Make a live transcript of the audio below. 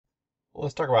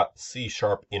Let's talk about C#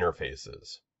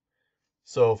 interfaces.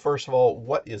 So first of all,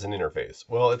 what is an interface?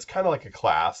 Well, it's kind of like a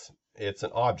class. It's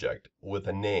an object with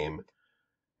a name,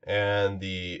 and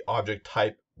the object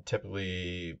type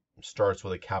typically starts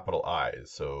with a capital I.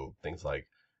 So things like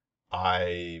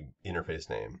I interface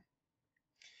name.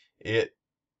 It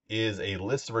is a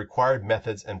list of required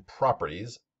methods and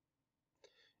properties.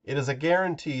 It is a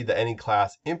guarantee that any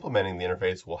class implementing the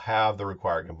interface will have the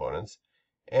required components,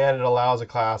 and it allows a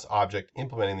class object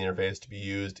implementing the interface to be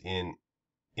used in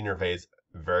interface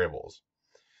variables.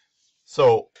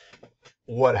 So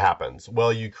what happens?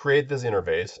 Well, you create this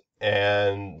interface,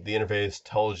 and the interface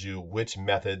tells you which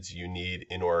methods you need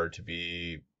in order to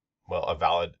be, well, a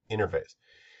valid interface.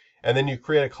 And then you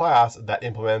create a class that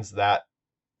implements that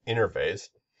interface,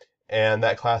 and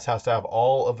that class has to have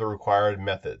all of the required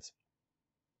methods.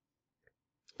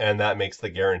 And that makes the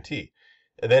guarantee.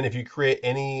 And then if you create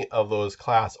any of those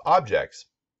class objects,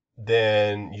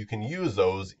 then you can use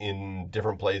those in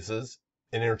different places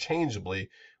and interchangeably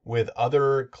with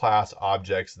other class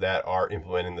objects that are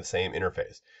implementing the same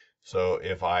interface. So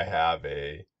if I have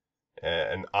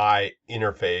an I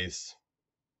interface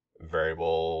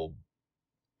variable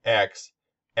x,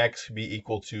 x could be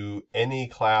equal to any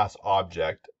class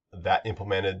object that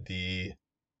implemented the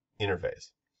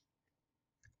interface.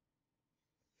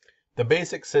 The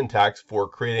basic syntax for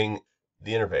creating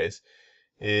the interface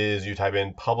is you type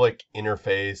in public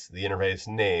interface, the interface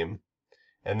name,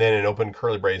 and then in open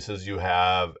curly braces you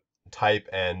have type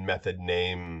and method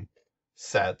name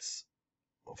sets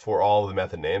for all of the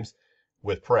method names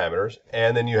with parameters,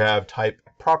 and then you have type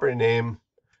property name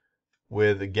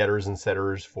with getters and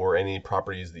setters for any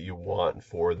properties that you want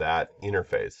for that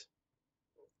interface.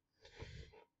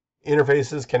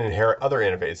 Interfaces can inherit other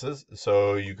interfaces,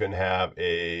 so you can have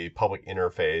a public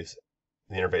interface,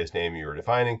 the interface name you were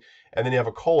defining, and then you have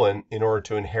a colon in order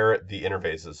to inherit the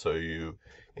interfaces. So you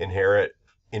inherit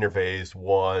interface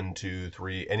 1, 2,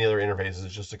 3, any other interfaces,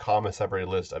 just a comma separated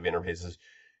list of interfaces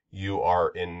you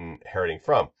are inheriting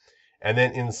from. And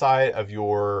then inside of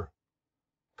your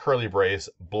curly brace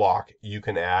block, you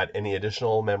can add any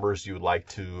additional members you would like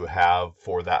to have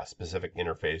for that specific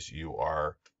interface you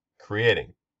are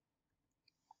creating.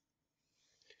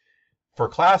 For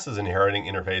classes inheriting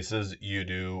interfaces, you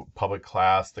do public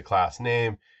class, the class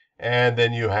name, and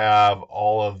then you have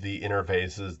all of the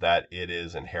interfaces that it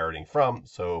is inheriting from.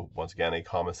 So once again, a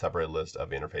comma separated list of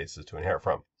interfaces to inherit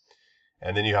from.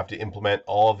 And then you have to implement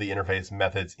all of the interface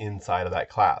methods inside of that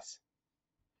class.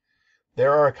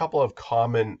 There are a couple of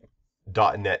common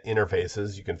 .NET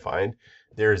interfaces you can find.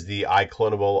 There's the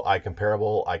iClonable,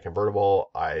 iComparable, iConvertible,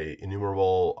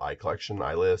 iEnumerable, iCollection,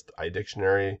 iList,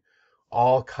 iDictionary,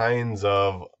 all kinds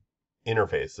of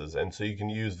interfaces, and so you can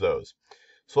use those.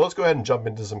 So let's go ahead and jump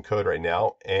into some code right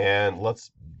now, and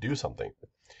let's do something.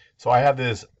 So I have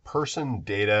this person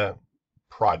data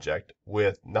project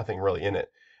with nothing really in it,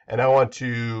 and I want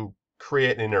to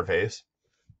create an interface.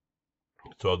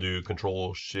 So I'll do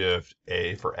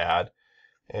Control-Shift-A for add,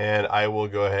 and I will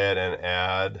go ahead and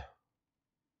add,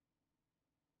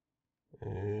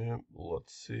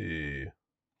 let's see,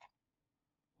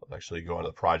 let's actually go on to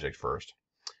the project first.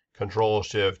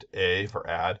 Control-Shift-A for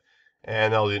add,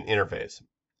 and I'll do an interface.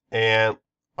 And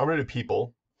I'm going to do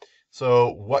people.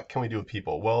 So what can we do with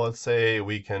people? Well, let's say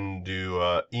we can do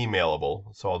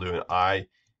emailable. So I'll do an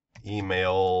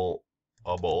iEmailable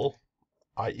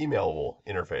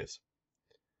interface.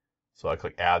 So I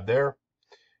click add there.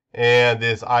 And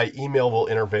this iEmailable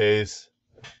interface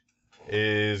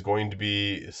is going to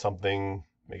be something,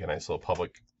 make a nice little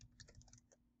public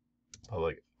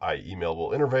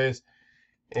iEmailable interface.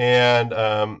 And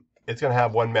it's going to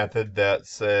have one method that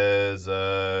says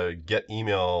get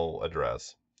email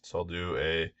address. So I'll do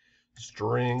a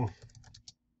string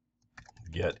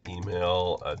get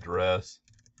email address,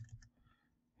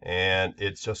 and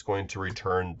it's just going to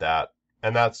return that,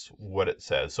 and that's what it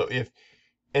says. So if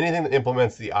anything that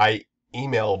implements the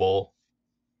iEmailable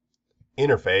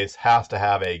interface has to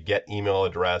have a get email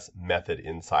address method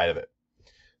inside of it.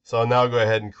 So I'll now go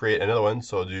ahead and create another one.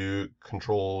 So I'll do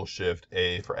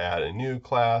Control-Shift-A for add a new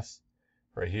class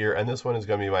right here. And this one is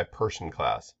going to be my person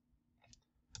class.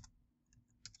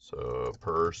 So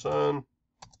person.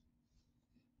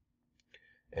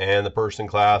 And the person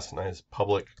class, nice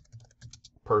public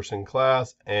person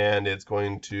class. And it's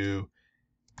going to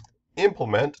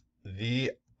implement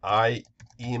the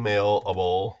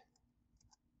iEmailable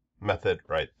method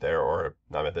right there, or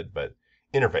not method, but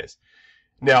interface.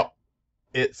 Now,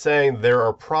 it's saying there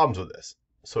are problems with this.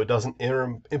 So it doesn't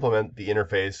implement the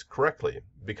interface correctly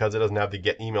because it doesn't have the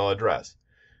get email address.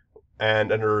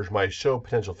 And under my show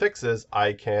potential fixes,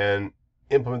 I can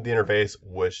implement the interface,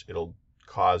 which it'll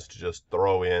cause to just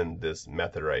throw in this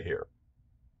method right here.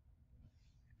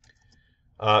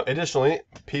 Additionally,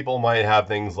 people might have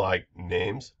things like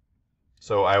names.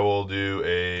 So I will do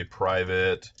a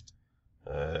private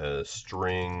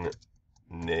string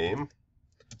name,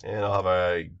 and I'll have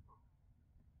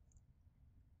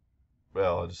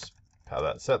I'll just have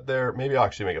that set there. Maybe I'll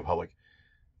actually make it public.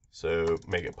 So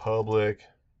make it public,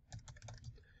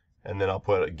 and then I'll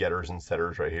put getters and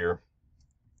setters right here.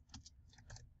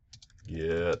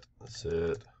 Get,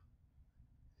 set,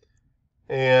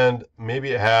 and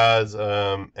maybe it has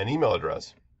an email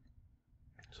address.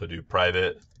 So do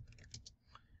private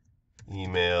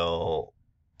email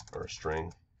or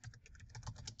string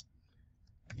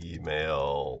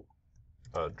email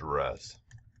address.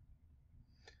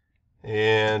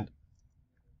 And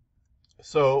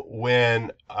so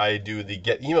when I do the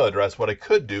get email address, what I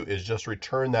could do is just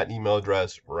return that email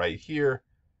address right here.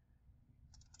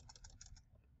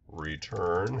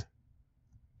 Return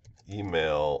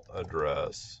email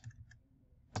address.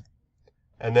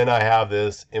 And then I have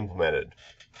this implemented.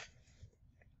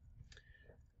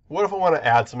 What if I want to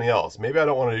add something else? Maybe I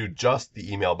don't want to do just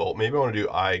the email, but maybe I want to do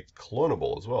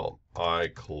iClonable as well.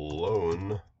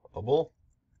 iClonable.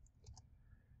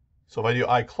 So if I do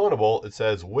iClonable, it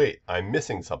says, wait, I'm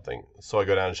missing something. So I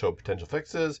go down and show potential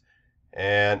fixes,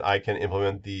 and I can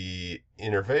implement the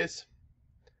interface.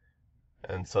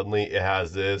 And suddenly it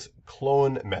has this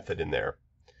clone method in there.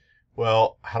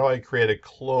 Well, how do I create a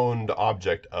cloned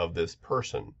object of this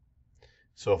person?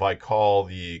 So if I call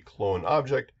the clone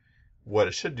object, what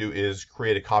it should do is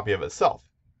create a copy of itself.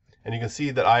 And you can see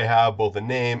that I have both a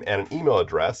name and an email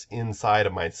address inside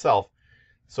of myself.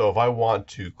 So if I want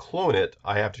to clone it,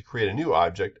 I have to create a new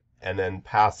object and then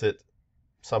pass it,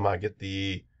 somehow get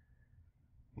the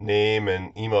name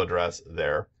and email address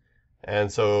there.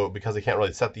 And so because I can't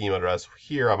really set the email address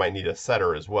here, I might need a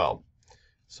setter as well.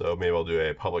 So maybe I'll do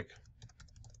a public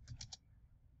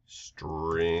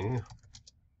string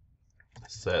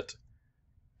set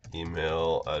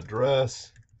email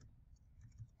address,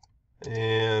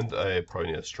 and I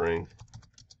probably need a string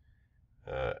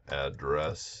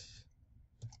address,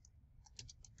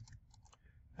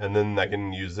 and then I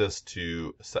can use this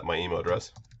to set my email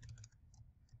address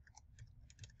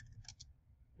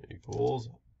equals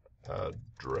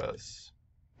address.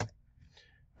 All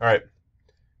right,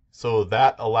 so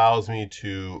that allows me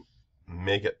to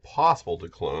make it possible to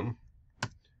clone.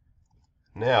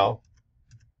 Now,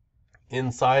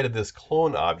 inside of this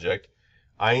clone object,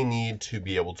 I need to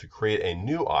be able to create a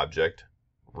new object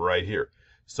right here.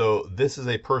 So this is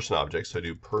a person object, so I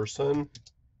do person,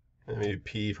 and maybe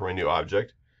P for my new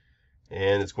object,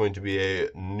 and it's going to be a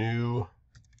new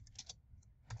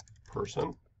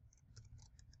person.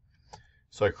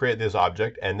 So I create this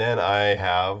object, and then I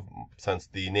have, since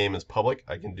the name is public,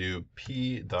 I can do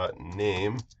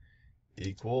p.name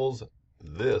equals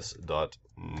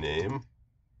this.name.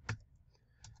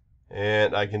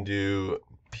 And I can do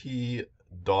p.set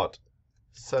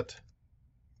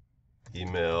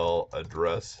email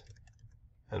address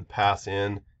and pass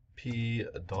in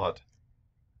p.email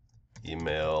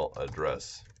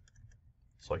address.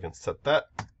 So I can set that.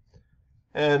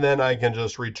 And then I can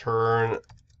just return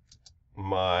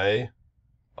my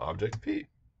object P.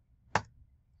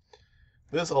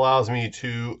 This allows me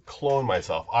to clone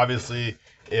myself. Obviously,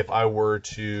 if I were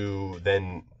to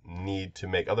then need to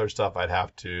make other stuff, I'd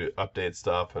have to update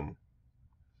stuff and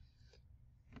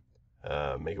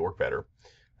make it work better.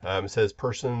 It says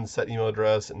person set email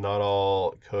address, not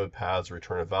all code paths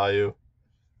return a value.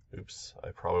 Oops, I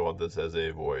probably want this as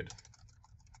a void.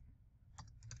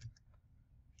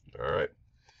 All right.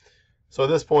 So at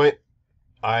this point,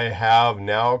 I have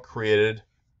now created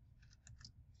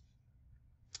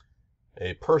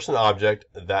a person object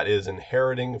that is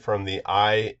inheriting from the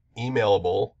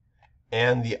iEmailable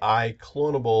and the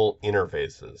iClonable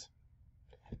interfaces.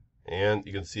 And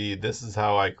you can see this is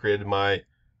how I created my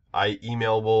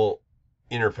iEmailable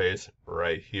interface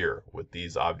right here with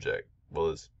these objects.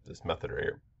 Well, this method right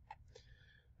here.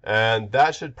 And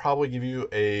that should probably give you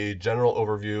a general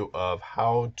overview of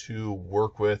how to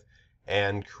work with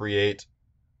and create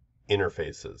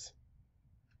interfaces.